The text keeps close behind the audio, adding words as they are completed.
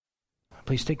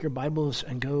Please take your Bibles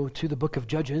and go to the book of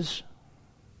Judges.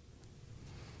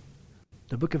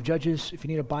 The book of Judges, if you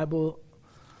need a Bible,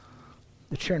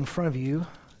 the chair in front of you,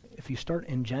 if you start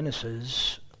in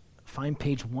Genesis, find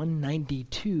page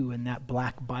 192 in that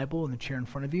black Bible in the chair in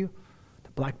front of you.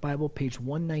 The black Bible, page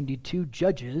 192,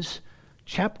 Judges,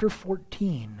 chapter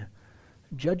 14.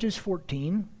 Judges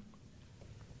 14.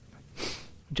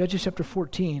 Judges chapter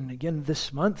 14. Again,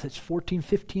 this month, it's 14,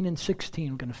 15, and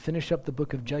 16. We're going to finish up the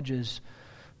book of Judges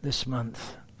this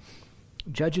month.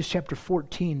 Judges chapter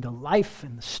 14, the life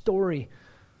and the story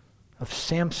of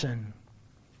Samson.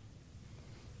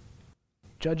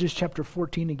 Judges chapter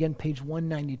 14, again, page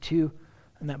 192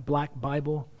 in that black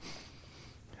Bible.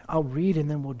 I'll read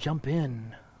and then we'll jump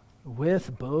in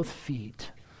with both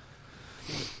feet.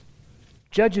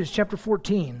 Judges chapter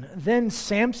 14. Then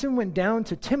Samson went down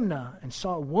to Timnah and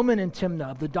saw a woman in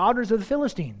Timnah of the daughters of the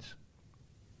Philistines.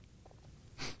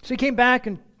 So he came back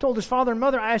and told his father and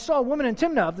mother, I saw a woman in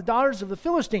Timnah of the daughters of the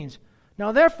Philistines.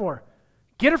 Now therefore,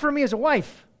 get her for me as a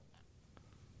wife.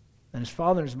 Then his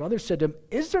father and his mother said to him,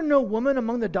 Is there no woman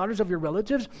among the daughters of your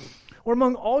relatives or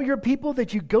among all your people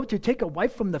that you go to take a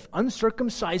wife from the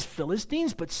uncircumcised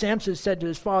Philistines? But Samson said to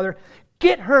his father,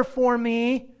 Get her for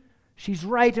me. She's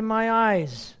right in my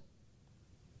eyes.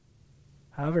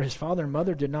 However, his father and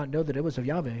mother did not know that it was of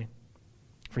Yahweh,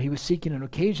 for he was seeking an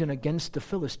occasion against the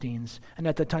Philistines, and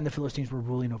at that time the Philistines were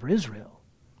ruling over Israel.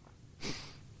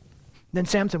 Then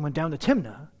Samson went down to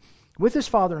Timnah with his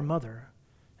father and mother,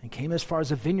 and came as far as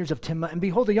the vineyards of Timnah, and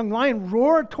behold, a young lion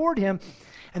roared toward him,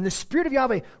 and the Spirit of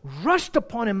Yahweh rushed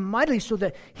upon him mightily, so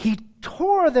that he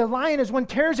tore the lion as one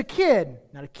tears a kid,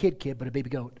 not a kid, but a baby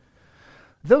goat,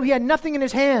 though he had nothing in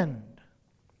his hand.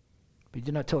 But he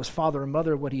did not tell his father and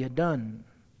mother what he had done.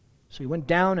 So he went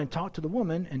down and talked to the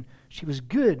woman, and she was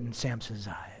good in Samson's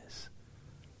eyes.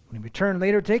 When he returned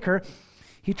later to take her,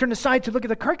 he turned aside to look at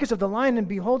the carcass of the lion, and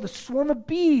behold, a swarm of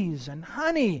bees and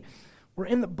honey were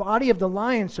in the body of the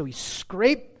lion. So he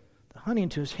scraped the honey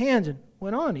into his hands and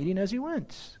went on eating as he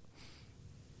went.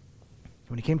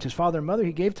 When he came to his father and mother,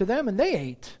 he gave to them, and they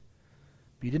ate.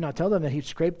 But he did not tell them that he'd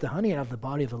scraped the honey out of the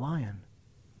body of the lion.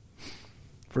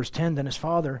 Verse 10, then his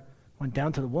father went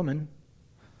down to the woman,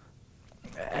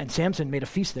 and Samson made a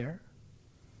feast there.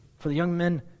 For the young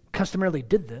men customarily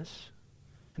did this.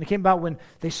 And it came about when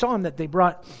they saw him that they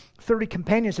brought 30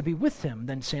 companions to be with him.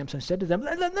 Then Samson said to them,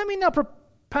 Let me now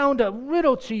propound a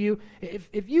riddle to you.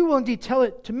 If you will indeed tell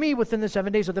it to me within the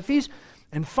 7 days of the feast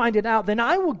and find it out, then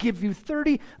I will give you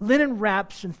 30 linen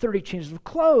wraps and 30 changes of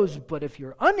clothes. But if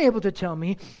you're unable to tell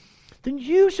me, then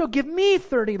you shall give me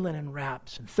 30 linen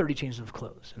wraps and 30 changes of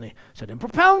clothes. And they said, and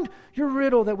propound your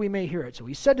riddle that we may hear it. So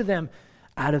he said to them,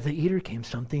 out of the eater came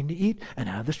something to eat, and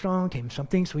out of the strong came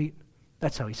something sweet.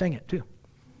 That's how he sang it too.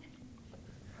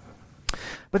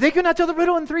 But they could not tell the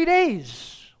riddle in 3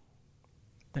 days.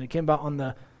 Then it came about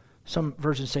on some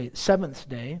versions say, 7th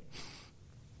day,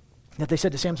 that they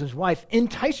said to Samson's wife,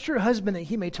 Entice your husband that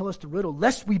he may tell us the riddle,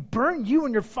 lest we burn you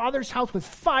and your father's house with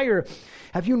fire.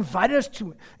 Have you invited us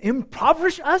to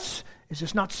impoverish us? Is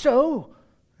this not so?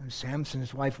 And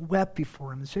Samson's wife wept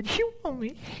before him and said, You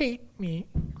only hate me.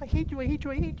 I hate you, I hate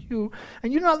you, I hate you.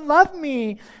 And you do not love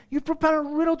me. You've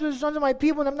propounded a riddle to the sons of my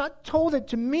people and have not told it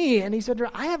to me. And he said to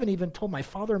her, I haven't even told my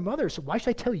father and mother, so why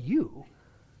should I tell you?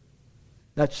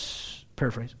 That's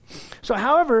paraphrase. So,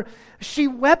 however, she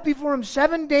wept before him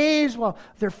 7 days while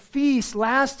their feast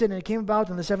lasted, and it came about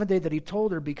on the 7th day that he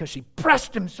told her because she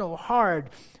pressed him so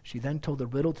hard. She then told the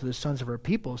riddle to the sons of her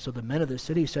people. So the men of the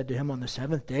city said to him on the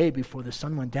 7th day before the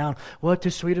sun went down, What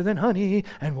is sweeter than honey,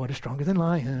 and what is stronger than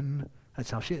lion? That's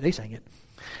how they sang it.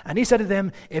 And he said to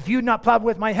them, If you had not plowed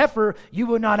with my heifer, you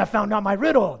would not have found out my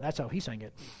riddle. That's how he sang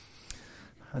it.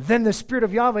 Then the Spirit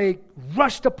of Yahweh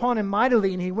rushed upon him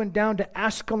mightily, and he went down to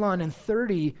Askelon and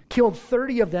killed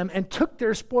 30 of them, and took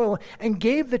their spoil, and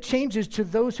gave the changes to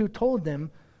those who told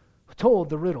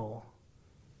the riddle.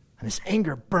 And his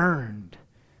anger burned,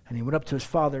 and he went up to his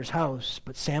father's house.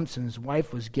 But Samson's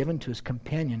wife was given to his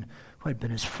companion, who had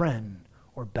been his friend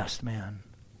or best man.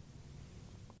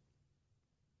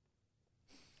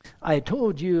 I had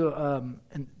told you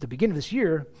in the beginning of this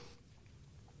year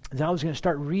that I was going to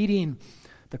start reading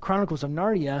the Chronicles of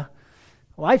Narnia.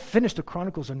 Well, I finished the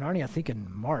Chronicles of Narnia, I think, in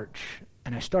March,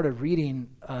 and I started reading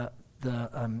the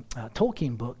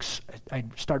Tolkien books. I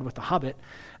started with The Hobbit,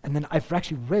 and then I've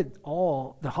actually read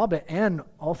all The Hobbit and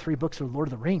all 3 books of Lord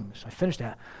of the Rings. I finished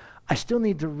that. I still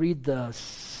need to read the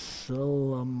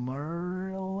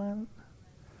Silmarillion.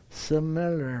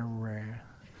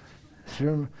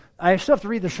 I still have to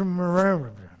read the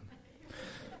Silmarillion.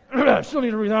 I still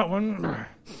need to read that one.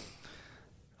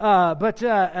 But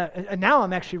now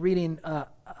I'm actually reading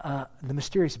The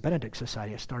Mysterious Benedict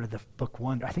Society. I started the book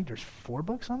 1. I think there's 4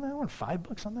 books on that one, 5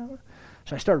 books on that one.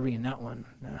 So I started reading that one.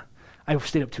 I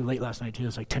stayed up too late last night too. It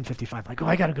was like 10:55. Like,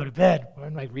 I got to go to bed.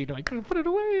 I'm like reading, like, put it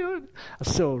away. I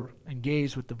was so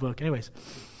engaged with the book. Anyways,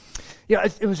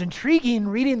 it was intriguing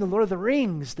reading The Lord of the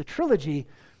Rings, the trilogy.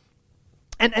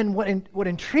 And what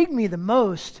intrigued me the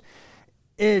most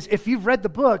is, if you've read the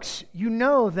books, you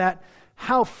know that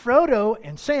how Frodo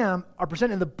and Sam are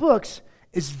presented in the books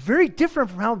is very different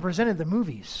from how they're presented in the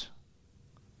movies.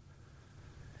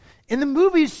 In the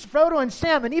movies, Frodo and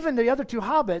Sam, and even the other 2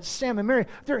 hobbits, Sam and Merry,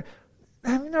 they're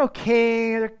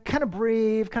okay. They're kind of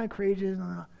brave, kind of courageous.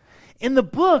 In the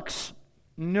books,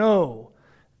 no.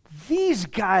 These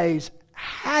guys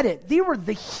had it. They were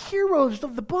the heroes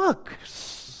of the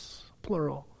books,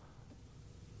 plural.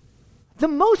 The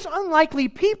most unlikely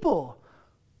people.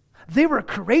 They were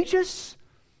courageous.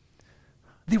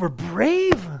 They were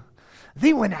brave.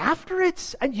 They went after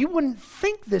it. And you wouldn't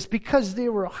think this because they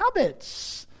were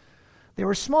hobbits. They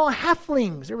were small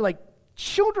halflings. They were like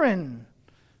children.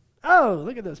 Oh,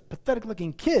 look at those pathetic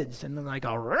looking kids. And then like,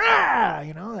 rah,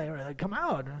 they come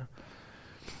out.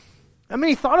 I mean,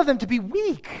 he thought of them to be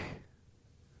weak.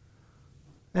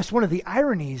 That's one of the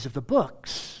ironies of the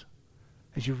books.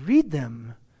 As you read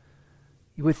them,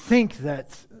 you would think that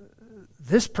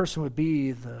this person would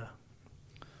be the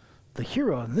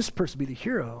hero, and this person would be the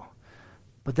hero.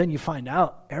 But then you find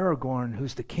out Aragorn,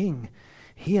 who's the king,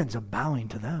 he ends up bowing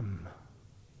to them.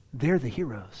 They're the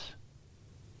heroes.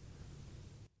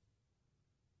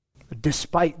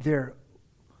 Despite their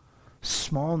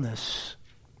smallness,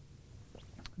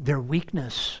 their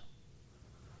weakness,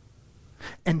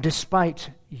 and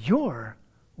despite your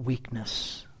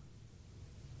weakness,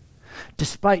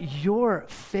 despite your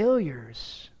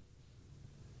failures,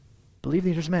 believe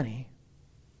me, there's many.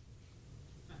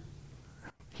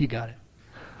 You got it.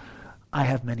 I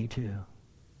have many too.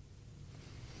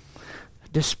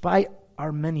 Despite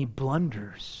our many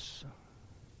blunders,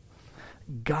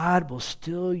 God will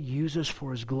still use us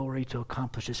for his glory to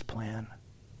accomplish his plan.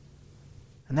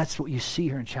 And that's what you see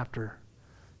here in chapter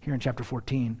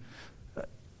 14.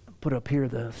 Put up here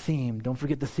the theme. Don't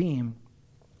forget the theme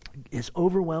is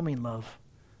overwhelming love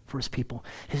for his people,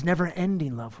 his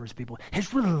never-ending love for his people,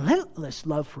 his relentless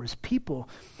love for his people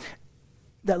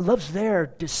that loves there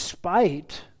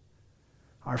despite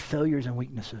our failures and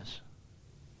weaknesses.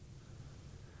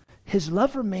 His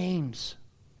love remains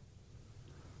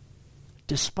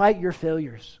despite your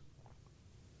failures,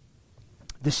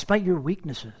 despite your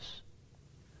weaknesses,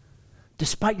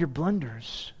 despite your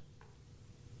blunders,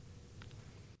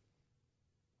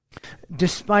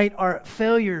 despite our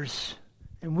failures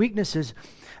and weaknesses,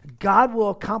 God will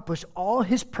accomplish all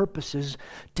his purposes,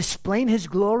 displaying his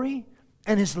glory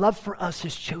and his love for us,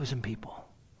 his chosen people.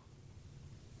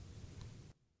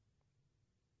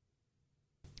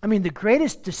 I mean, the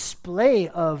greatest display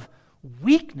of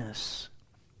weakness,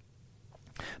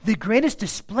 the greatest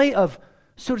display of,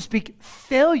 so to speak,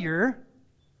 failure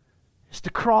is the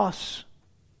cross.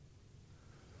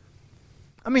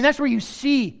 I mean, that's where you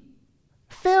see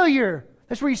failure.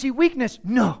 That's where you see weakness.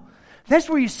 No, that's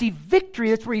where you see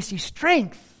victory. That's where you see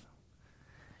strength.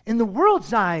 In the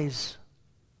world's eyes,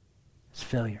 it's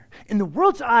failure. In the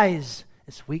world's eyes,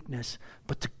 it's weakness.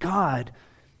 But to God,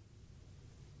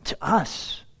 to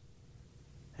us,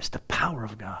 it's the power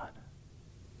of God.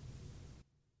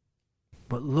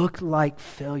 What looked like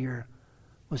failure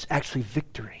was actually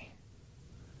victory.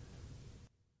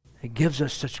 It gives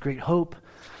us such great hope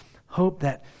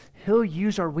that he'll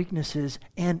use our weaknesses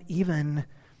and even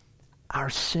our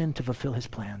sin to fulfill his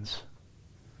plans.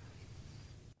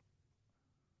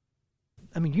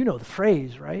 I mean, you know the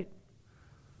phrase, right?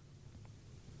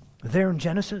 There in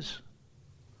Genesis,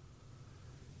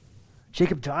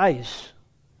 Jacob dies,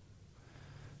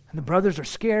 and the brothers are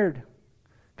scared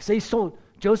because they sold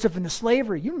Joseph into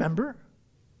slavery. You remember?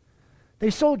 They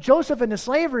sold Joseph into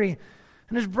slavery,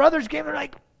 and his brothers came and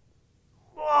like,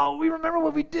 "Whoa, we remember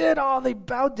what we did." Oh, they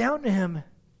bowed down to him.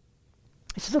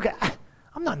 He says, "Look,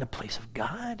 I'm not in the place of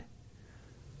God.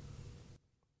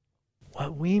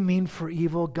 What we mean for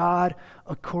evil, God,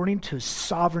 according to his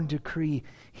sovereign decree,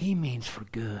 he means for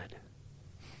good."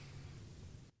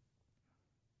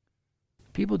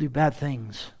 People do bad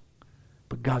things,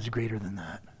 but God's greater than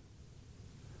that.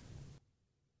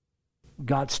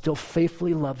 God still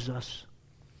faithfully loves us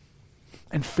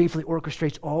and faithfully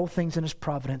orchestrates all things in his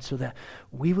providence so that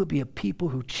we would be a people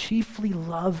who chiefly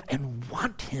love and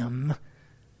want him,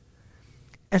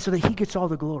 and so that he gets all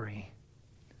the glory.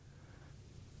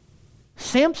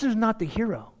 Samson's not the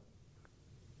hero.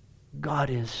 God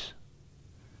is.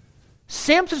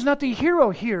 Samson's not the hero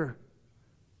here.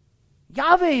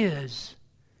 Yahweh is.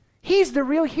 He's the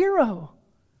real hero.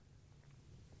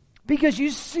 Because you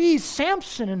see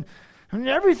Samson and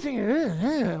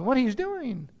everything, what he's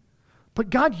doing. But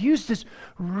God used this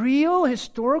real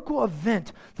historical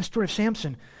event, the story of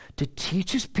Samson, to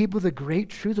teach his people the great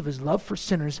truth of his love for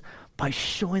sinners by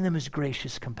showing them his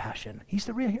gracious compassion. He's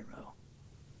the real hero.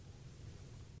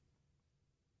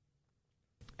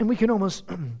 And we can almost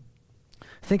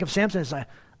think of Samson as a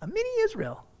mini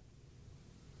Israel.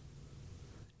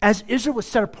 As Israel was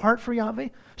set apart for Yahweh,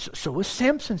 so was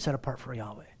Samson set apart for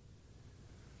Yahweh.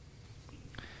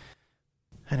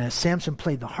 And as Samson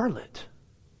played the harlot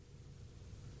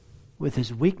with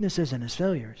his weaknesses and his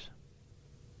failures,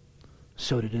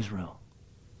 so did Israel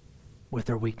with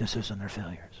their weaknesses and their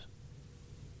failures.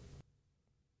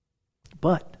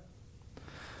 But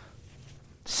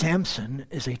Samson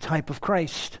is a type of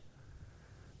Christ.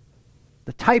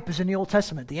 The type is in the Old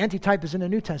Testament. The antitype is in the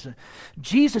New Testament.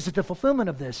 Jesus is the fulfillment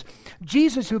of this.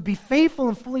 Jesus, who would be faithful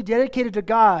and fully dedicated to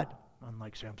God,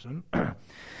 unlike Samson,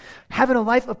 having a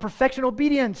life of perfection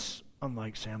obedience,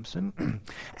 unlike Samson,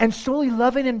 and solely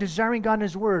loving and desiring God and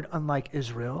His Word, unlike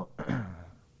Israel,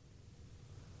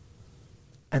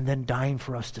 and then dying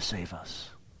for us to save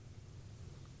us.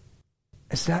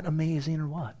 Is that amazing or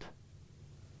what?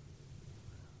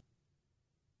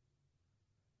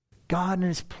 God and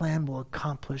His plan will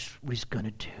accomplish what He's going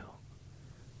to do.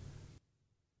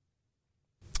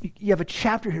 You have a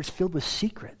chapter here that's filled with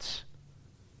secrets.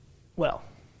 Well,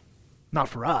 not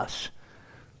for us.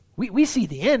 We see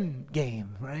the end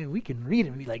game, right? We can read it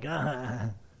and be like,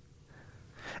 And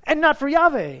not for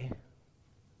Yahweh.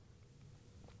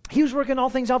 He was working all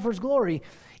things out for His glory.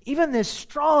 Even this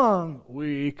strong,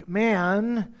 weak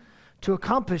man to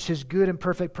accomplish His good and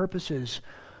perfect purposes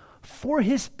for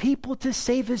His people, to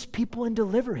save His people and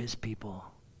deliver His people.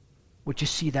 Which you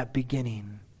see that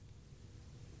beginning.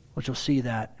 Which you'll see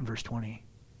that in verse 20.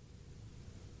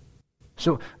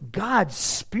 So God's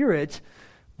Spirit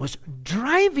was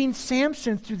driving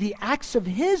Samson through the acts of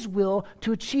His will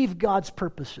to achieve God's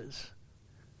purposes.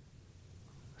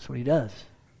 That's what He does.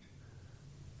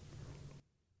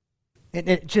 And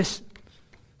it just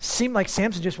seemed like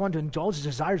Samson just wanted to indulge his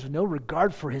desires with no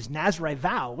regard for his Nazirite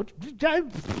vow.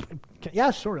 Yeah,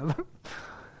 sort of.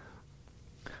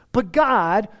 But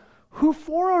God, who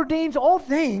foreordains all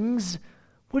things,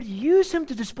 would use him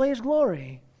to display His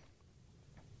glory.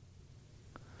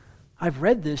 I've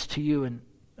read this to you in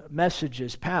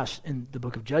messages past in the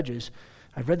book of Judges.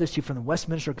 I've read this to you from the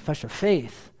Westminster Confession of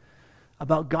Faith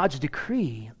about God's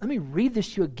decree. Let me read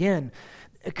this to you again,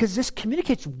 because this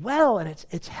communicates well and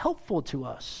it's helpful to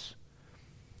us.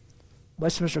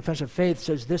 Westminster Confession of Faith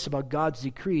says this about God's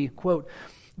decree, quote,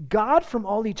 God from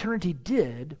all eternity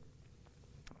did,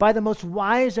 by the most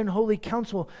wise and holy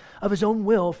counsel of His own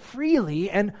will, freely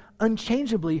and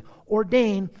unchangeably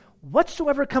ordain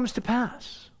whatsoever comes to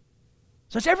pass.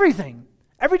 So it's everything.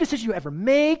 Every decision you ever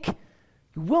make,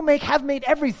 you will make, have made,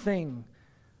 everything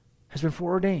has been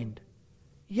foreordained.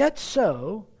 Yet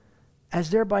so, as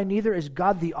thereby neither is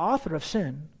God the author of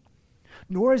sin,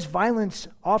 nor is violence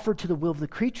offered to the will of the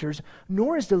creatures,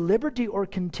 nor is the liberty or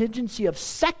contingency of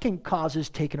second causes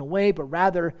taken away, but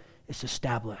rather is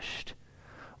established.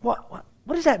 What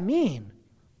does that mean?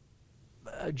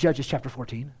 Judges chapter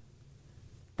 14.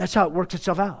 That's how it works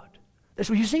itself out. That's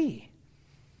what you see.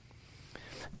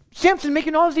 Samson's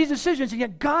making all of these decisions, and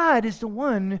yet God is the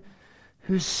one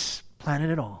who's planning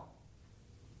it all.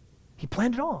 He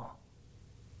planned it all.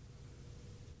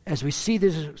 As we see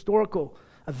these historical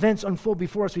events unfold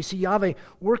before us, we see Yahweh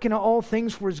working out all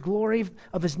things for His glory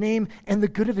of His name and the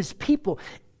good of His people,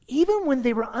 even when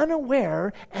they were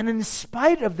unaware and in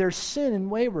spite of their sin and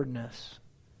waywardness.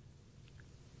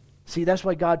 See, that's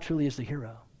why God truly is the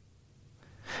hero.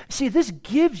 See, this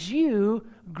gives you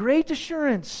great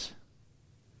assurance.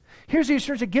 Here's the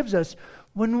assurance it gives us.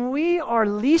 When we are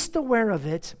least aware of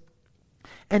it,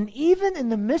 and even in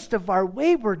the midst of our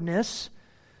waywardness,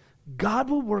 God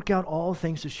will work out all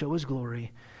things to show His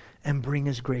glory and bring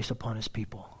His grace upon His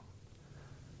people.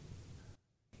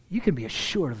 You can be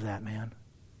assured of that, man.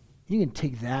 You can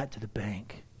take that to the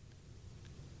bank.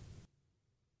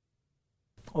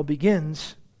 Well, it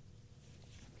begins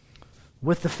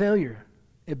with the failure.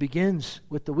 It begins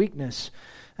with the weakness.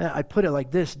 I put it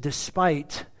like this: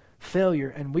 despite failure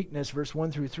and weakness, verse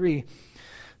 1 through 3.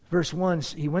 Verse 1,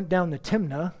 he went down to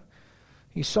Timnah.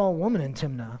 He saw a woman in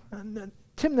Timnah.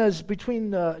 Timnah is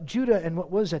between Judah and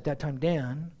what was at that time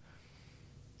Dan.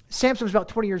 Samson was about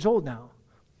 20 years old now.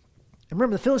 And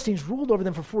remember, the Philistines ruled over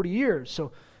them for 40 years,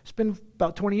 so it's been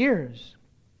about 20 years.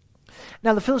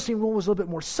 Now, the Philistine rule was a little bit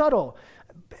more subtle,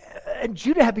 and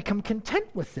Judah had become content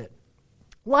with it.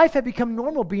 Life had become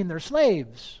normal being their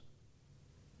slaves.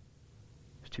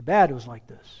 It's too bad it was like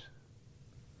this.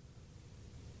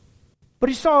 But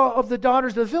he saw of the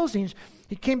daughters of the Philistines,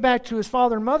 he came back to his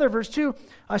father and mother, verse 2,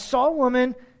 I saw a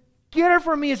woman, get her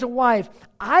for me as a wife.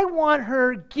 I want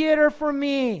her, get her for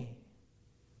me.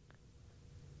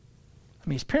 I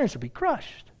mean, his parents would be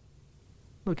crushed.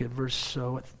 Look at verse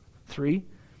 3.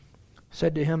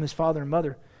 Said to him his father and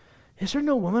mother, is there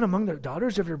no woman among the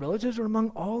daughters of your relatives or among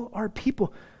all our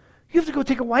people? You have to go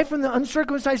take a wife from the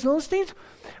uncircumcised Philistines?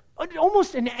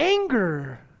 Almost in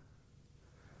anger.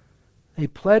 They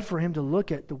pled for him to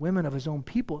look at the women of his own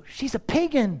people. She's a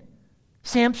pagan,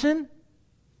 Samson.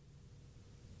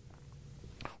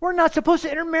 We're not supposed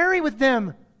to intermarry with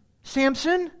them,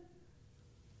 Samson.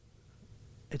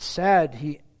 It's sad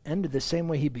he ended the same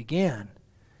way he began.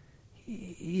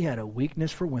 He had a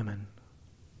weakness for women.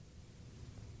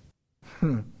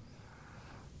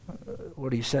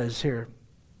 What he says here,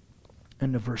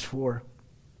 end of verse 4.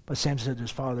 But Samson said to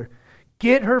his father,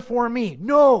 get her for me.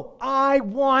 No, I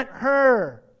want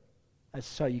her.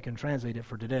 That's how you can translate it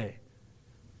for today.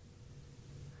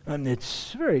 And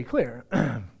it's very clear.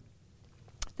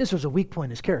 This was a weak point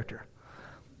in his character.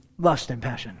 Lust and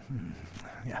passion.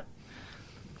 Yeah.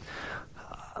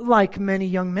 Like many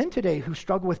young men today who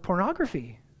struggle with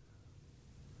pornography,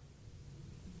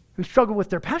 who struggle with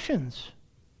their passions.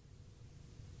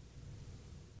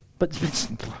 But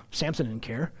Samson didn't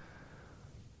care.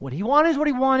 What he wanted is what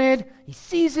he wanted. He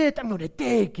sees it, I'm going to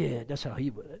take it. That's how he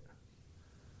would it.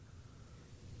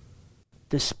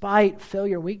 Despite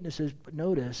failure, weaknesses, but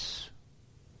notice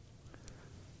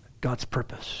God's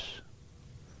purpose.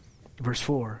 Verse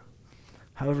 4.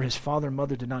 However, his father and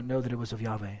mother did not know that it was of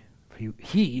Yahweh.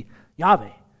 He,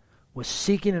 Yahweh, was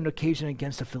seeking an occasion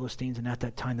against the Philistines, and at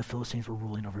that time the Philistines were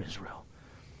ruling over Israel.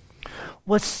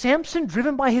 Was Samson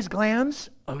driven by his glands?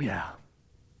 Oh, yeah.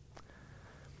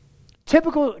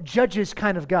 Typical Judges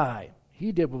kind of guy.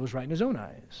 He did what was right in his own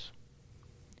eyes.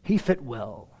 He fit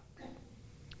well.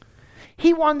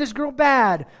 He wanted this girl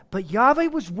bad, but Yahweh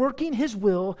was working his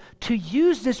will to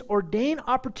use this ordained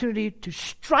opportunity to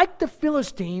strike the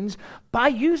Philistines by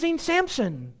using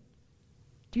Samson.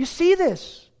 Do you see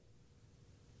this?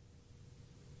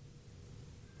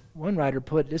 One writer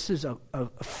put, this is a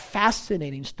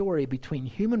fascinating story between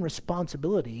human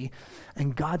responsibility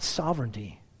and God's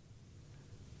sovereignty.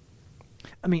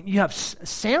 I mean, you have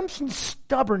Samson's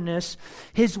stubbornness,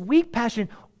 his weak passion,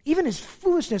 even his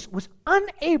foolishness was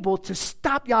unable to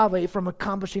stop Yahweh from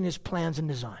accomplishing his plans and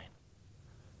design.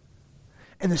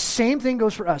 And the same thing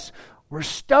goes for us. We're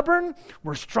stubborn,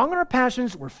 we're strong in our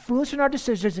passions, we're foolish in our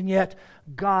decisions, and yet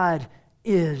God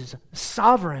is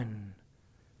sovereign.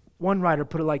 One writer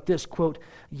put it like this, quote,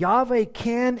 Yahweh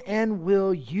can and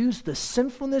will use the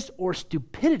sinfulness or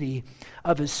stupidity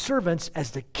of his servants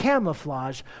as the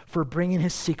camouflage for bringing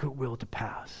his secret will to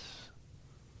pass.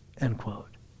 End quote.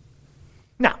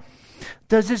 Now,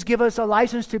 does this give us a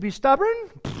license to be stubborn?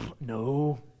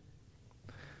 No.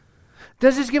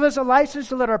 Does this give us a license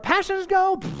to let our passions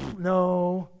go?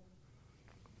 No.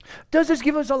 Does this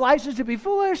give us a license to be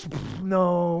foolish?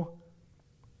 No.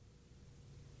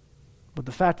 But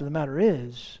the fact of the matter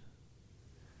is,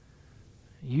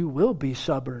 you will be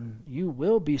stubborn, you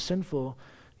will be sinful,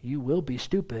 you will be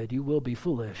stupid, you will be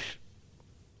foolish.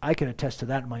 I can attest to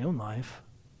that in my own life.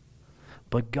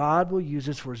 But God will use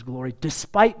us for his glory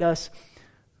despite us,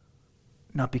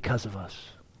 not because of us.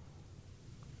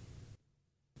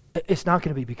 It's not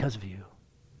going to be because of you.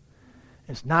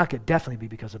 It's not going to definitely be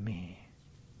because of me.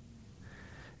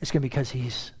 It's going to be because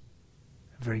he's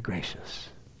very gracious.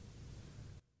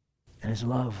 And his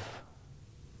love.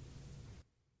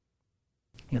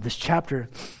 You know, this chapter,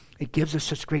 it gives us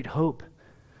such great hope.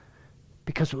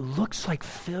 Because what looks like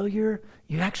failure,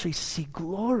 you actually see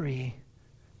glory.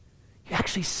 You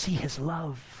actually see his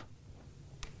love.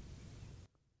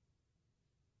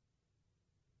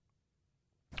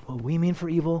 What we mean for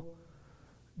evil,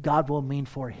 God will mean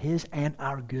for his and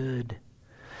our good.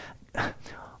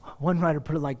 One writer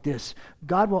put it like this: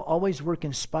 God will always work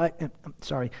in spite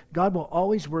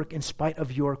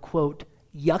of your, quote,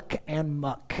 yuck and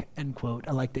muck, end quote.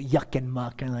 I like the yuck and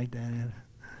muck. I like that.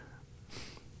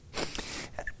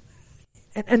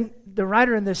 And the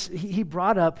writer in this, he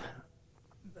brought up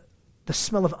the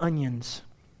smell of onions.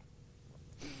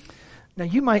 Now,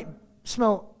 you might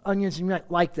smell onions and you might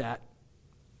like that.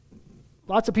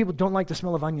 Lots of people don't like the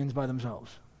smell of onions by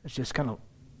themselves. It's just kind of,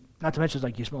 not to mention it's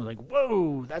like you smell like,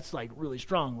 whoa, that's like really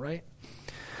strong, right?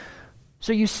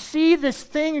 So you see this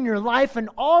thing in your life and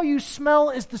all you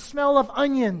smell is the smell of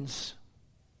onions.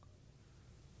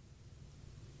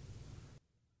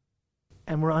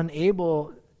 and we're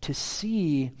unable to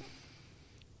see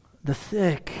the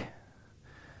thick,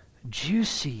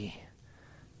 juicy,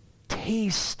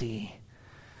 tasty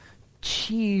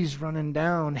cheese running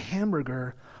down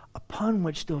hamburger upon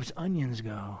which those onions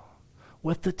go,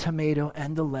 with the tomato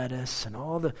and the lettuce and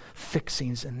all the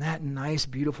fixings and that nice,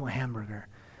 beautiful hamburger.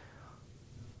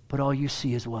 But all you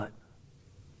see is what?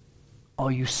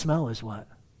 All you smell is what?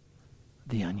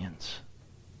 The onions.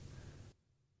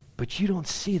 But you don't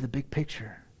see the big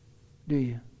picture, do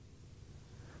you?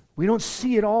 We don't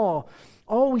see it all.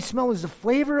 All we smell is the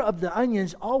flavor of the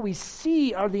onions. All we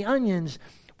see are the onions.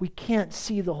 We can't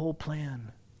see the whole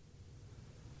plan.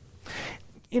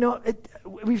 You know,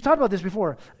 we've talked about this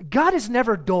before. God is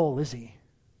never dull, is he?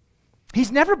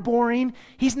 He's never boring.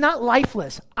 He's not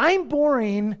lifeless. I'm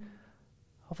boring.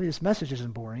 Hopefully this message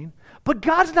isn't boring. But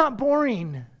God's not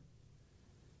boring.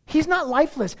 He's not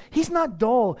lifeless. He's not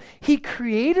dull. He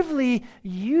creatively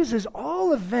uses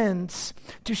all events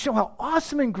to show how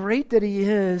awesome and great that he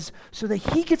is so that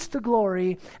he gets the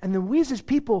glory, and then we as his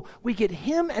people, we get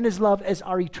him and his love as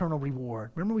our eternal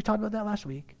reward. Remember we talked about that last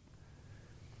week?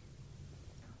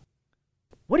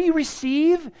 What do you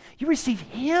receive? You receive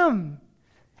him,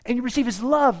 and you receive his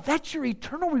love. That's your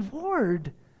eternal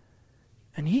reward,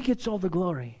 and he gets all the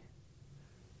glory.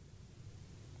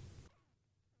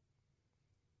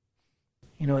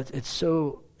 You know, it's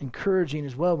so encouraging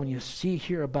as well when you see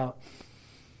here about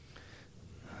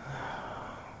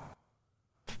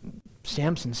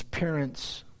Samson's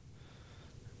parents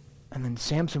and then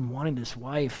Samson wanting this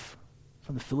wife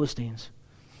from the Philistines.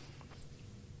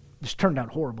 This turned out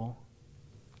horrible.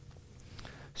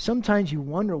 Sometimes you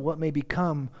wonder what may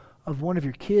become of one of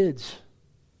your kids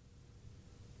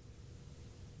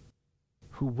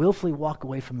who willfully walk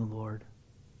away from the Lord.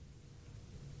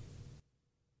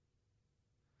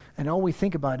 And all we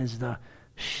think about is the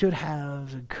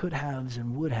should-haves and could-haves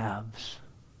and would-haves.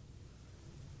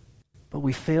 But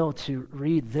we fail to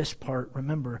read this part.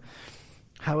 Remember,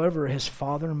 however, his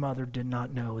father and mother did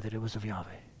not know that it was of Yahweh.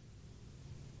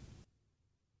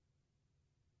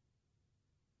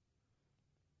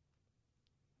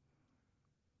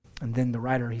 And then the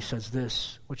writer, he says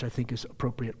this, which I think is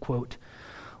appropriate, quote,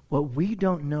 "What we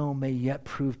don't know may yet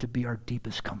prove to be our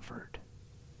deepest comfort."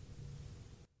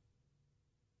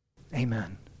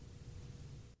 Amen.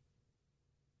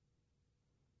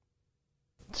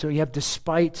 So you have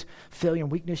despite failure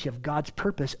and weakness, you have God's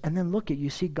purpose, and then look at, you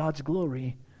see God's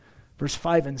glory. Verse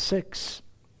 5 and 6.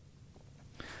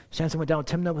 Samson went down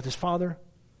to Timnah with his father.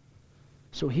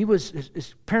 So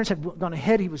his parents had gone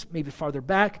ahead, he was maybe farther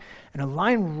back, and a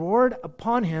lion roared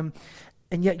upon him,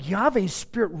 and yet Yahweh's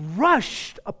Spirit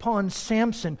rushed upon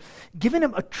Samson, giving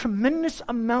him a tremendous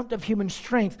amount of human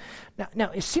strength.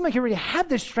 Now it seemed like he already had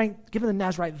this strength given the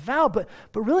Nazirite vow, but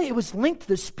really it was linked to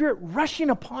the Spirit rushing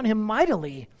upon him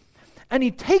mightily. And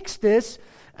he takes this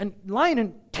and lion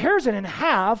and tears it in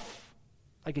half,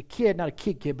 like a kid, not a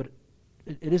kid, but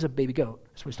it is a baby goat.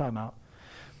 That's what he's talking about.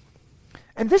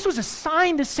 And this was a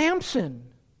sign to Samson.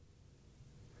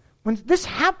 When this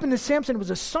happened to Samson, it was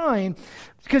a sign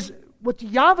because what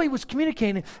Yahweh was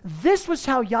communicating, this was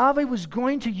how Yahweh was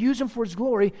going to use him for his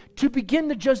glory to begin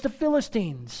to judge the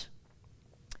Philistines.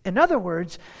 In other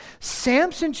words,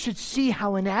 Samson should see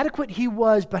how inadequate he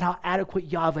was, but how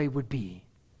adequate Yahweh would be.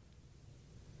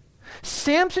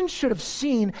 Samson should have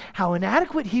seen how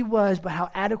inadequate he was, but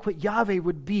how adequate Yahweh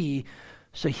would be,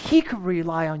 so he could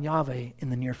rely on Yahweh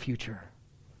in the near future.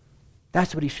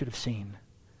 That's what he should have seen.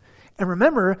 And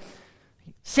remember,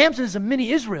 Samson is a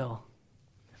mini Israel.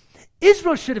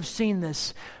 Israel should have seen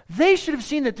this. They should have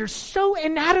seen that they're so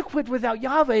inadequate without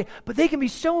Yahweh, but they can be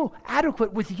so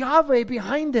adequate with Yahweh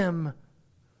behind them.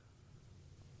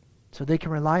 So they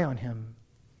can rely on him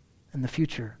in the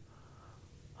future.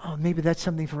 Oh, maybe that's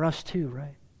something for us too,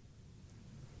 right?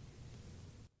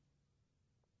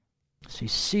 So you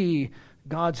see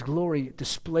God's glory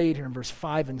displayed here in verse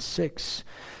 5 and 6.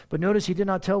 But notice he did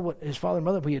not tell what his father and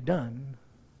mother what he had done.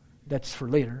 That's for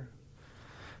later.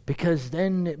 Because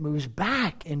then it moves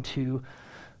back into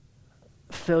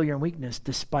failure and weakness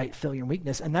despite failure and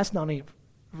weakness. And that's not only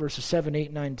verses 7,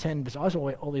 8, 9, 10, but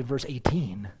also only verse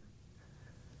 18.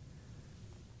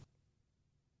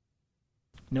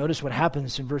 Notice what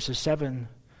happens in verses 7,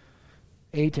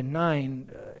 8, and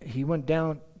 9. He went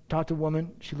down, talked to a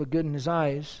woman. She looked good in his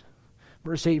eyes.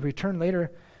 Verse 8, he returned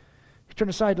later. He turned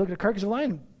aside, looked at a carcass of a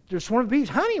lion. There's a swarm of bees.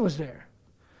 Honey was there.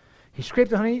 He scraped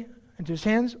the honey into his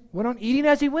hands, went on eating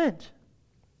as he went.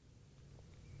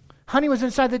 Honey was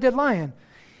inside the dead lion.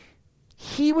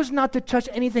 He was not to touch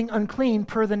anything unclean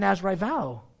per the Nazirite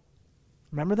vow.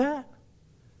 Remember that?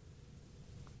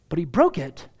 But he broke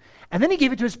it, And then he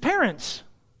gave it to his parents.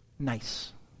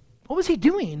 Nice. What was he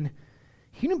doing?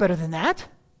 He knew better than that.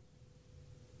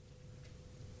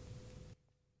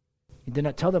 He did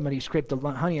not tell them that he scraped the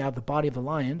honey out of the body of the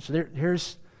lion. So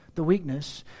here's the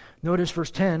weakness. Notice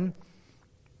verse 10.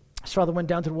 His father went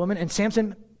down to the woman, and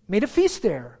Samson made a feast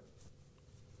there.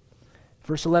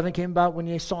 Verse 11 came about when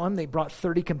they saw him. They brought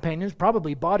 30 companions,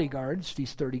 probably bodyguards,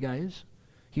 these 30 guys.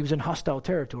 He was in hostile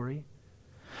territory.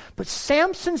 But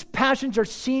Samson's passions are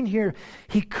seen here.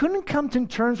 He couldn't come to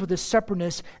terms with his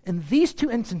separateness in these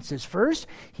two instances. First,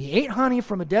 he ate honey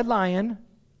from a dead lion,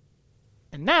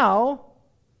 and now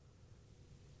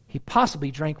he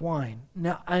possibly drank wine.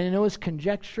 Now, I know it's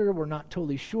conjecture. We're not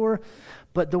totally sure.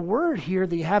 But the word here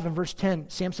that you have in verse 10,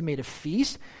 Samson made a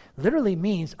feast, literally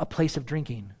means a place of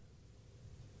drinking.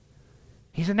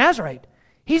 He's a Nazirite.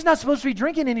 He's not supposed to be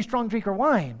drinking any strong drink or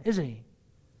wine, is he?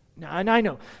 Now, and I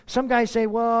know. Some guys say,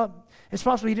 well, it's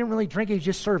possible he didn't really drink it, he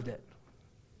just served it.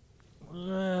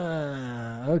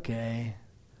 Okay.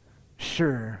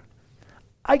 Sure.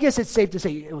 I guess it's safe to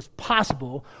say it was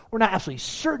possible. We're not absolutely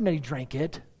certain that he drank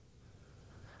it.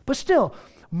 But still,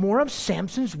 more of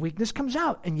Samson's weakness comes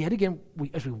out. And yet again,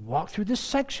 as we walk through this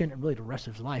section, and really the rest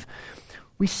of his life,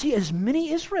 we see as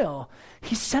many Israel.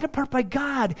 He's set apart by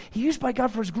God. He's used by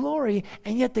God for his glory.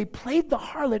 And yet they played the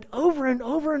harlot over and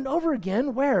over and over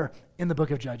again. Where? In the book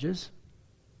of Judges.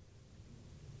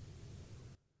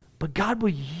 But God will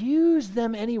use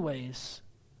them anyways.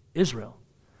 Israel.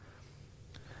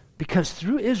 Because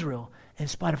through Israel, in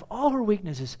spite of all her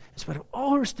weaknesses, in spite of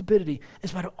all her stupidity, in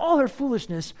spite of all her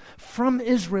foolishness, from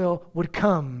Israel would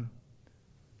come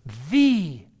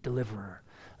the deliverer,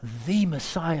 the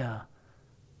Messiah,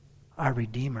 our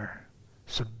Redeemer.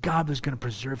 So God was going to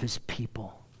preserve his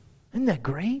people. Isn't that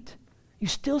great? You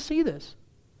still see this.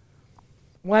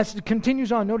 Well, as it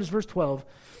continues on, notice verse 12.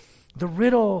 The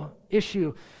riddle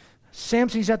issue.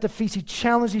 Samson's at the feast. He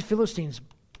challenged these Philistines.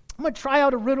 I'm going to try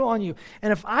out a riddle on you.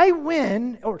 And if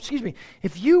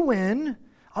you win,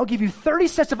 I'll give you 30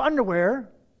 sets of underwear.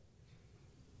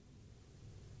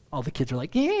 All the kids are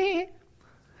like, yeah.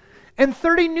 And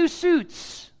 30 new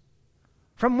suits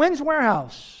from Men's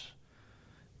Warehouse.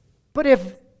 But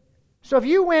if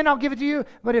you win, I'll give it to you.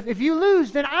 But if you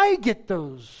lose, then I get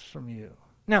those from you.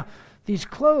 Now, these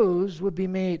clothes would be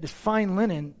made, this fine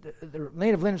linen, they're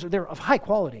made of linen, so they're of high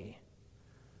quality.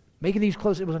 Making these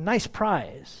clothes, it was a nice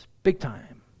prize, big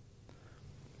time.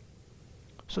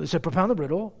 So they said, propound the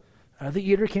riddle. Out of the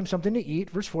eater came something to eat,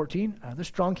 verse 14. Out of the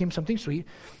strong came something sweet.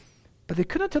 But they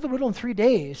could not tell the riddle in 3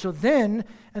 days. So then,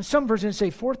 and some versions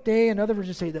say fourth day, and other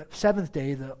versions say the seventh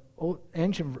day. The old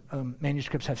ancient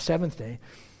manuscripts have seventh day.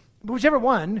 But whichever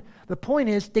one, the point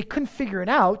is they couldn't figure it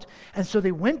out. And so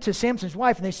they went to Samson's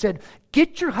wife and they said,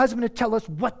 get your husband to tell us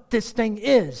what this thing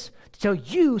is. To tell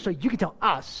you so you can tell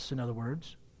us, in other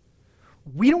words.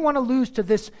 We don't want to lose to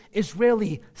this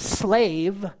Israeli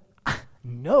slave.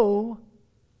 No.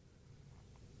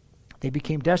 They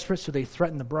became desperate, so they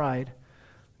threatened the bride.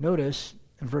 Notice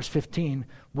in verse 15,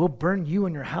 we'll burn you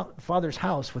and your father's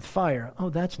house with fire. Oh,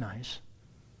 that's nice.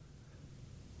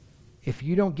 If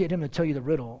you don't get him to tell you the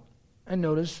riddle. And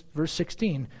notice verse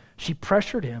 16, she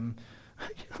pressured him.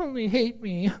 You only hate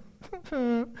me.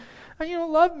 And you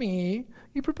don't love me.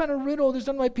 You prepare a riddle that's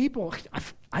done by people.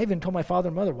 I even told my father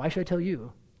and mother, why should I tell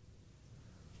you?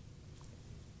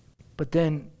 But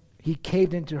then he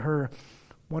caved into her,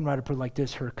 one writer put it like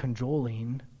this, her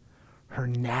cajoling, her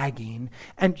nagging,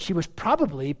 and she was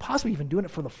possibly even doing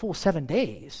it for the full 7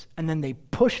 days. And then they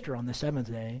pushed her on the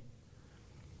seventh day.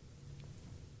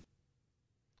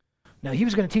 Now, he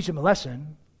was going to teach them a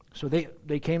lesson. So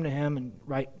they came to him and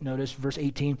notice verse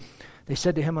 18. They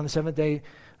said to him on the seventh day,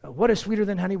 what is sweeter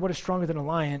than honey? What is stronger than a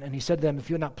lion? And he said to them, if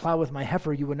you had not plowed with my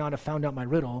heifer, you would not have found out my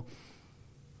riddle.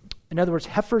 In other words,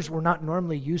 heifers were not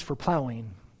normally used for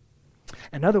plowing.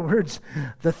 In other words,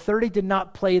 the 30 did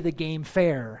not play the game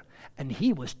fair. And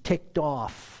he was ticked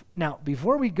off. Now,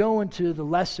 before we go into the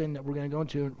lesson that we're going to go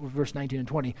into verse 19 and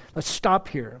 20, let's stop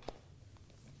here.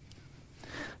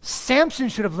 Samson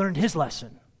should have learned his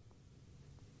lesson.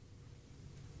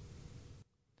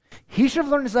 He should have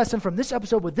learned his lesson from this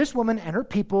episode with this woman and her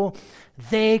people.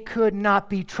 They could not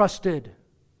be trusted.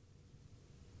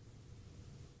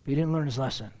 He didn't learn his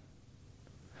lesson.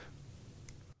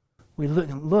 We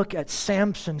look at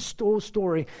Samson's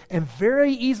story and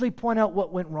very easily point out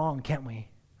what went wrong, can't we?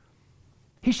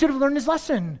 He should have learned his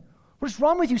lesson. What's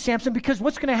wrong with you, Samson? Because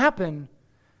what's going to happen?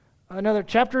 Another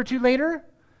chapter or two later,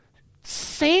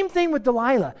 same thing with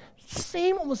Delilah.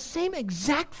 Almost same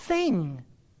exact thing.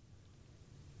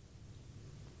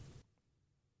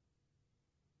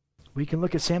 We can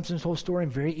look at Samson's whole story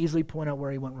and very easily point out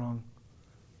where he went wrong.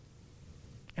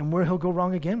 and where he'll go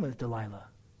wrong again with Delilah.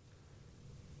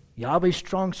 Yahweh's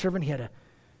strong servant, he had a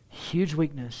huge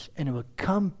weakness, and it would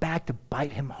come back to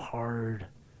bite him hard.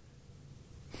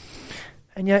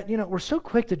 And yet, we're so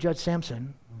quick to judge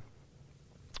Samson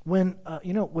when,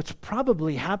 what's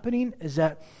probably happening is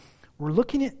that we're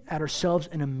looking at ourselves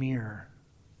in a mirror.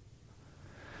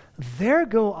 There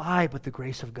go I, but the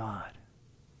grace of God.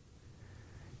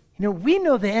 We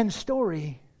know the end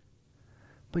story,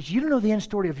 but you don't know the end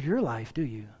story of your life, do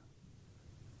you?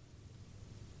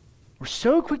 We're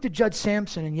so quick to judge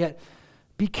Samson, and yet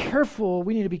be careful.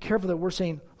 We need to be careful that we're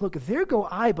saying, look, there go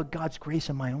I, but God's grace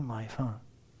in my own life, huh?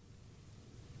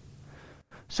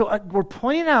 So we're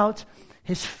pointing out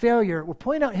his failure. We're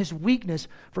pointing out his weakness,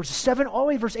 verses 7 all the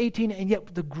way to verse 18, and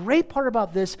yet the great part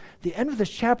about this, the end of this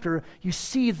chapter, you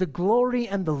see the glory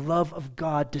and the love of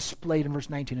God displayed in verse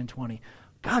 19 and 20.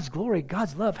 God's glory,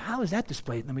 God's love, how is that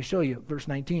displayed? Let me show you, verse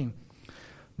 19.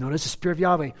 Notice the Spirit of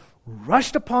Yahweh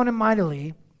rushed upon him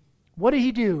mightily. What did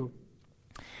he do?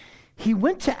 He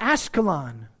went to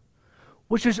Askelon,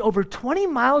 which is over 20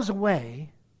 miles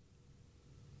away.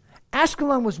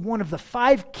 Askelon was one of the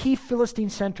 5 key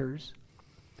Philistine centers.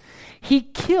 He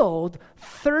killed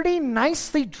 30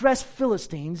 nicely dressed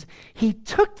Philistines. He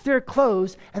took their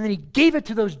clothes and then he gave it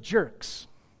to those jerks.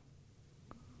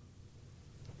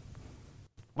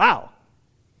 Wow.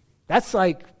 That's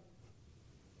like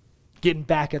getting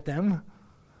back at them.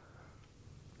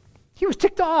 He was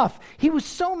ticked off. He was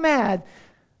so mad.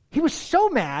 He was so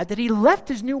mad that he left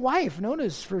his new wife.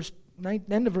 Notice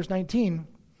end of verse 19.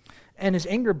 And his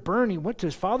anger burned. He went to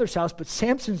his father's house, but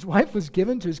Samson's wife was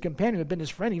given to his companion, who had been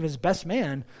his friend, even his best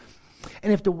man.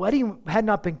 And if the wedding had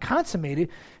not been consummated,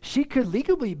 she could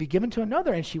legally be given to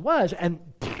another, and she was. And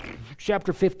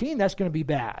chapter 15, that's going to be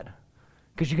bad,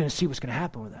 because you're going to see what's going to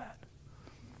happen with that.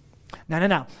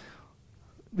 Now.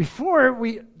 Before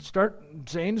we start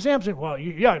saying to Samson, well,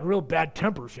 you had real bad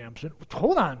temper, Samson.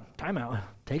 Hold on, time out.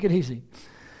 Take it easy.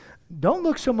 Don't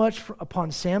look so much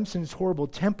upon Samson's horrible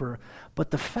temper,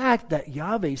 but the fact that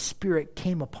Yahweh's Spirit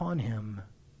came upon him.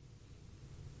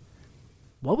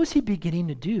 What was he beginning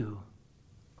to do?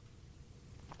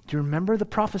 Do you remember the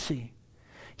prophecy?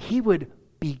 He would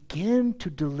begin to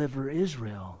deliver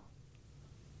Israel.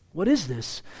 What is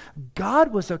this?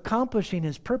 God was accomplishing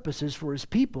his purposes for his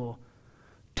people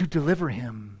to deliver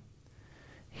him.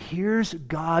 Here's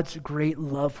God's great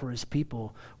love for his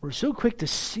people. We're so quick to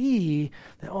see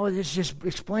that, it's just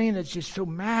explained, it's just so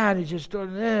mad, it's just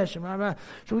doing this, and blah, blah.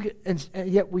 And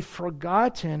yet we've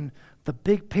forgotten the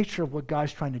big picture of what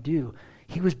God's trying to do.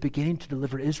 He was beginning to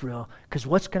deliver Israel, because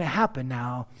what's going to happen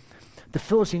now, the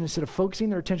Philistines, instead of focusing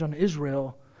their attention on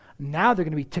Israel, now they're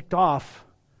going to be ticked off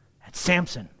at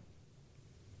Samson.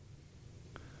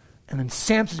 And then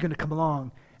Samson's going to come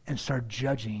along and start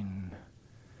judging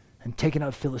and taking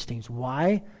out Philistines.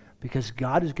 Why? Because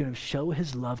God is going to show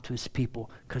his love to his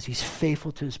people, because he's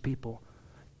faithful to his people.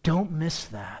 Don't miss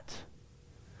that.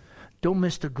 Don't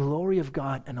miss the glory of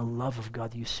God and the love of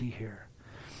God that you see here.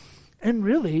 And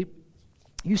really,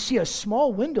 you see a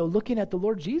small window looking at the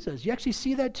Lord Jesus. You actually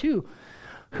see that too.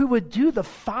 Who would do the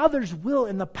Father's will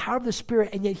in the power of the Spirit,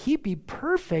 and yet he'd be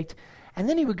perfect, and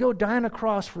then he would go die on a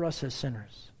cross for us as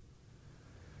sinners.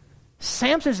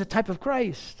 Samson is a type of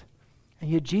Christ,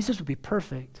 and yet Jesus would be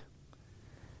perfect,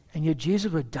 and yet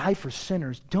Jesus would die for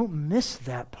sinners. Don't miss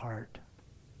that part,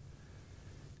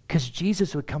 because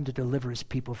Jesus would come to deliver his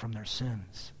people from their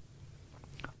sins.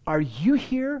 Are you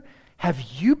here? Have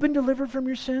you been delivered from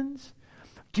your sins?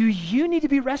 Do you need to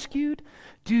be rescued?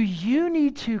 Do you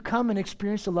need to come and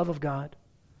experience the love of God?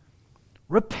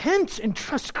 Repent and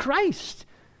trust Christ.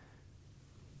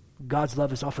 God's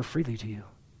love is offered freely to you.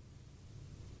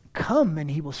 Come and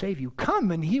he will save you.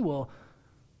 Come and he will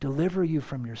deliver you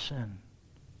from your sin.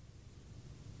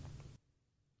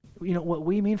 What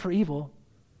we mean for evil,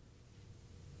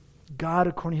 God,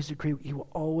 according to his decree, he will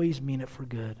always mean it for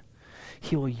good.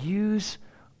 He will use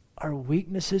our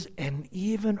weaknesses and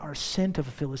even our sin to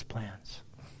fulfill his plans.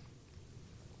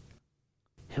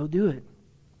 He'll do it.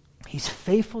 He's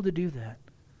faithful to do that.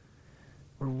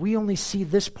 Where we only see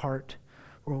this part,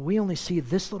 where we only see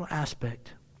this little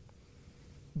aspect,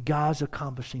 God's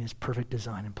accomplishing his perfect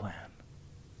design and plan.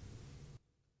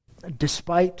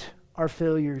 Despite our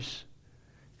failures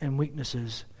and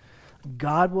weaknesses,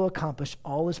 God will accomplish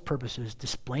all his purposes,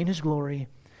 displaying his glory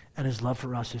and his love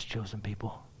for us, his chosen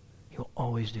people. He'll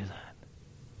always do that.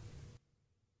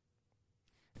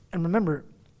 And remember,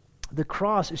 the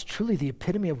cross is truly the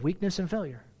epitome of weakness and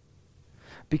failure.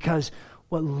 Because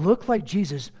what looked like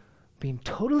Jesus being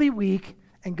totally weak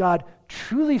and God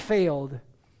truly failed,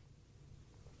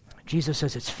 Jesus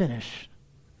says it's finished.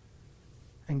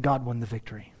 and God won the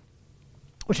victory,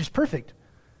 which is perfect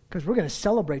because we're going to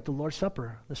celebrate the Lord's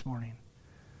Supper this morning,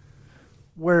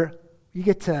 where you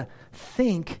get to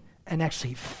think and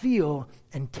actually feel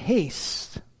and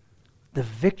taste the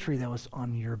victory that was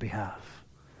on your behalf.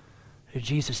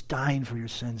 Jesus dying for your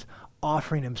sins,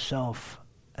 offering himself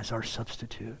as our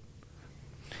substitute.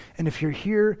 And if you're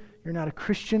here, you're not a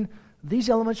Christian, these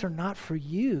elements are not for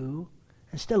you.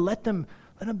 Instead, let them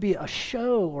be a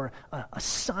show or a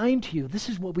sign to you. This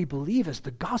is what we believe as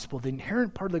the gospel, the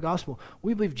inherent part of the gospel.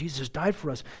 We believe Jesus died for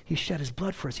us. He shed his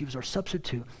blood for us. He was our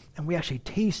substitute. And we actually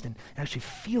taste and actually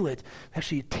feel it,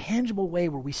 actually a tangible way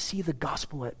where we see the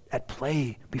gospel at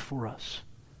play before us.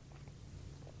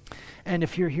 And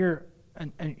if you're here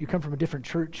and you come from a different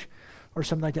church or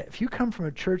something like that, if you come from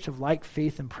a church of like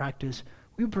faith and practice,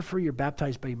 we would prefer you're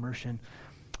baptized by immersion.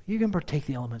 You can partake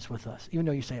the elements with us, even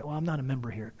though you say, well, I'm not a member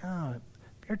here. No,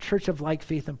 if you're a church of like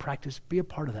faith and practice, be a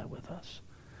part of that with us.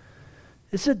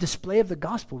 This is a display of the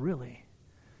gospel, really,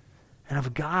 and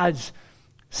of God's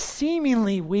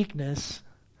seemingly weakness,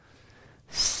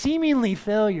 seemingly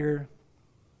failure,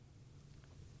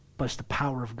 but it's the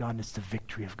power of God and it's the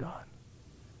victory of God.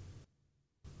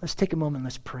 Let's take a moment,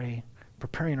 let's pray,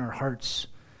 preparing our hearts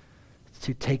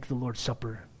to take the Lord's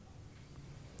Supper.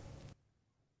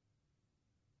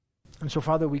 And so,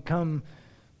 Father, we come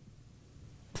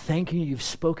thanking you. You've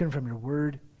spoken from your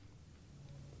word.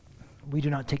 We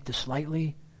do not take this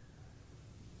lightly.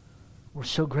 We're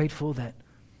so grateful that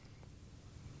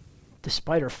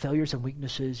despite our failures and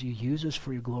weaknesses, you use us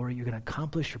for your glory. You're going to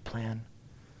accomplish your plan.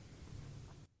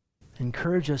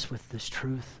 Encourage us with this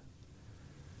truth.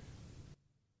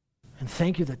 And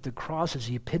thank you that the cross is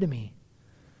the epitome,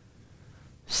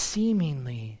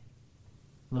 seemingly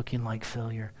looking like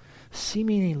failure,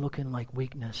 seemingly looking like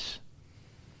weakness.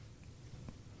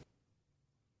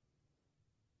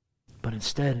 But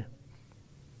instead,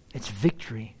 it's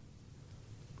victory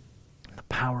and the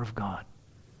power of God.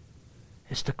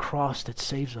 It's the cross that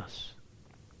saves us.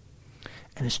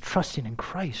 And it's trusting in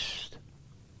Christ.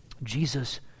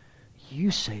 Jesus,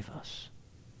 you save us.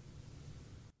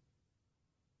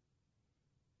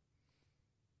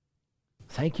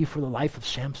 Thank you for the life of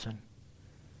Samson.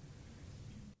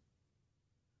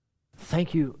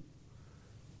 Thank you,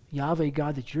 Yahweh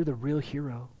God, that you're the real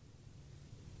hero.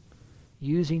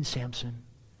 Using Samson,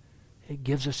 it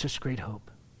gives us this great hope.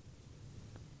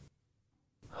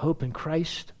 Hope in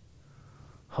Christ,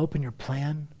 hope in your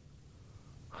plan,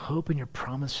 hope in your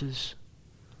promises,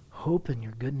 hope in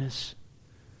your goodness,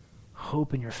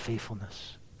 hope in your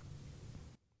faithfulness.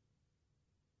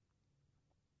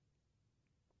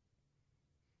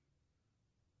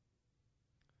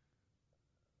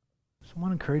 So I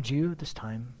want to encourage you at this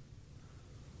time.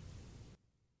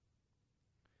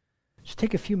 Just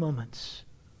take a few moments.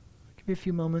 Give me a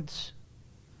few moments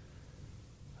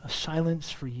of silence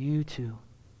for you to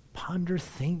ponder,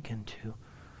 think, and to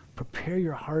prepare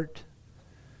your heart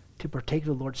to partake of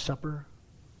the Lord's Supper.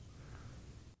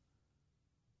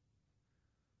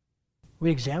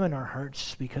 We examine our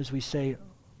hearts because we say,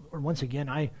 or once again,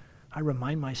 I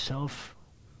remind myself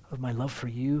of my love for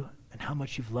you and how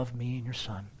much you've loved me and your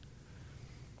Son.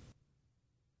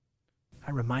 I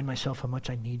remind myself how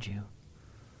much I need you.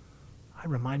 I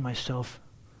remind myself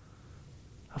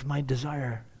of my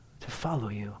desire to follow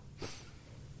you.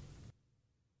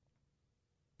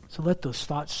 So let those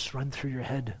thoughts run through your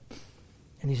head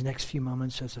in these next few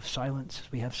moments as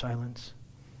we have silence.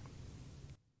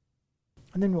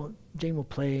 And then Jane will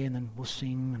play, and then we'll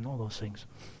sing and all those things.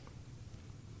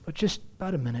 But just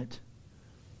about a minute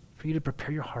for you to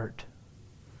prepare your heart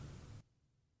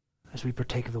as we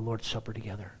partake of the Lord's Supper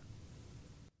together.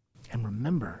 And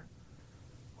remember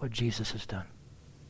what Jesus has done.